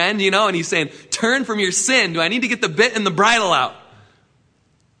rear end, and he's saying, "Turn from your sin. Do I need to get the bit and the bridle out?"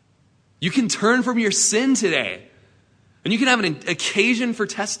 You can turn from your sin today. And you can have an occasion for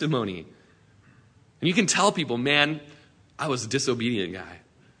testimony. And you can tell people, "Man, I was a disobedient guy."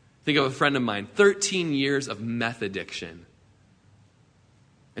 Think of a friend of mine, 13 years of meth addiction.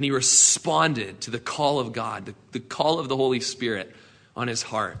 And he responded to the call of God, the call of the Holy Spirit on his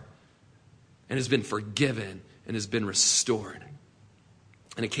heart, and has been forgiven and has been restored.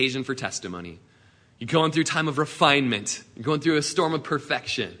 An occasion for testimony. You're going through time of refinement. You're going through a storm of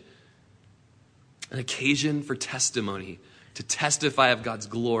perfection. An occasion for testimony, to testify of God's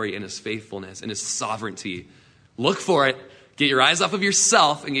glory and his faithfulness and his sovereignty. Look for it. Get your eyes off of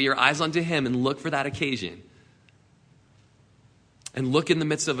yourself and get your eyes onto him and look for that occasion. And look in the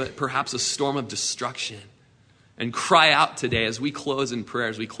midst of perhaps a storm of destruction, and cry out today as we close in prayer,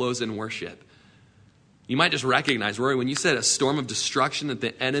 as we close in worship. You might just recognize, Rory, when you said a storm of destruction, that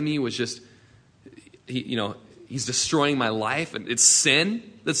the enemy was just, he's destroying my life, and it's sin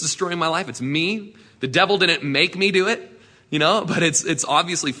that's destroying my life. It's me. The devil didn't make me do it, but it's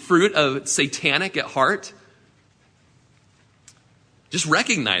obviously fruit of satanic at heart. Just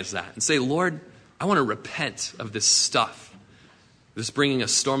recognize that and say, "Lord, I want to repent of this stuff that's bringing a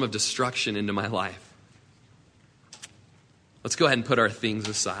storm of destruction into my life." Let's go ahead and put our things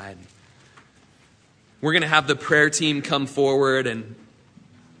aside. We're going to have the prayer team come forward, and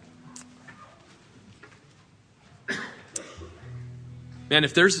man,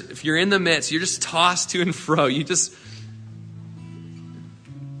 if you're in the midst, you're just tossed to and fro.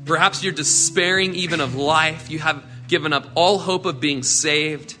 Perhaps you're despairing even of life. You have given up all hope of being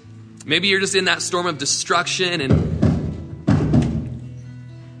saved. Maybe you're just in that storm of destruction and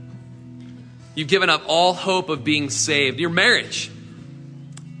you've given up all hope of being saved. Your marriage,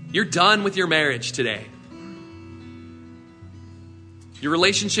 you're done with your marriage today. Your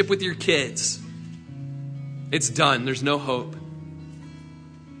relationship with your kids, it's done. There's no hope.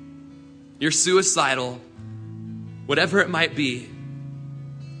 You're suicidal. whatever it might be,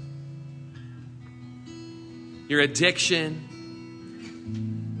 your addiction,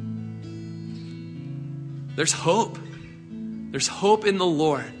 there's hope. There's hope in the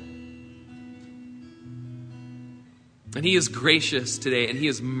Lord. And he is gracious today, and he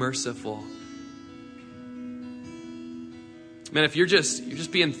is merciful. Man, if you're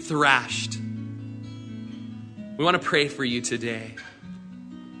just being thrashed, we want to pray for you today.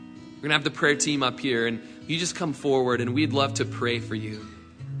 We're going to have the prayer team up here, and you just come forward, and we'd love to pray for you.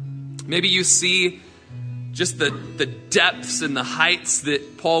 Maybe you see just the depths and the heights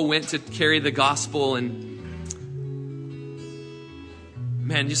that Paul went to carry the gospel, and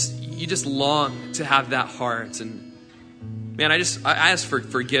man, you just long to have that heart. And man, I ask for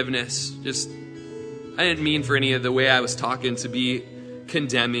forgiveness. I didn't mean for any of the way I was talking to be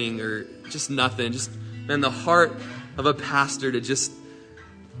condemning or just nothing. Just, man, the heart of a pastor to just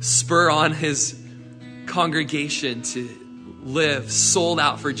spur on his congregation to live sold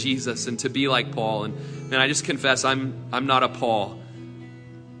out for Jesus and to be like Paul. And man, I just confess I'm not a Paul,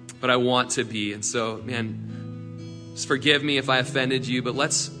 but I want to be. And so, man, just forgive me if I offended you, but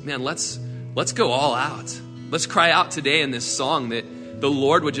let's go all out. Let's cry out today in this song that the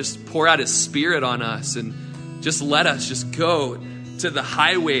Lord would just pour out his Spirit on us and just let us just go to the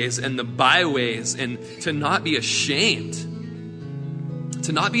highways and the byways and to not be ashamed.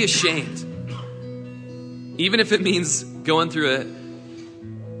 To not be ashamed. Even if it means going through a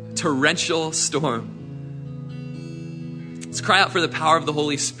torrential storm. Let's cry out for the power of the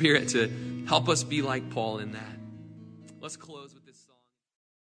Holy Spirit to help us be like Paul in that. Let's close with this song.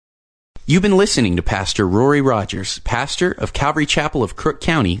 You've been listening to Pastor Rory Rogers, pastor of Calvary Chapel of Crook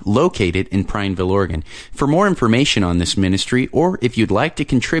County, located in Prineville, Oregon. For more information on this ministry, or if you'd like to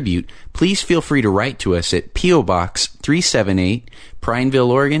contribute, please feel free to write to us at P.O. Box 378,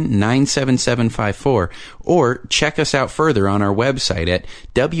 Prineville, Oregon 97754, or check us out further on our website at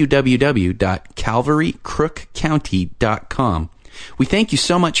www.calvarycrookcounty.com. We thank you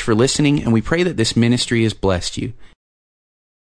so much for listening, and we pray that this ministry has blessed you.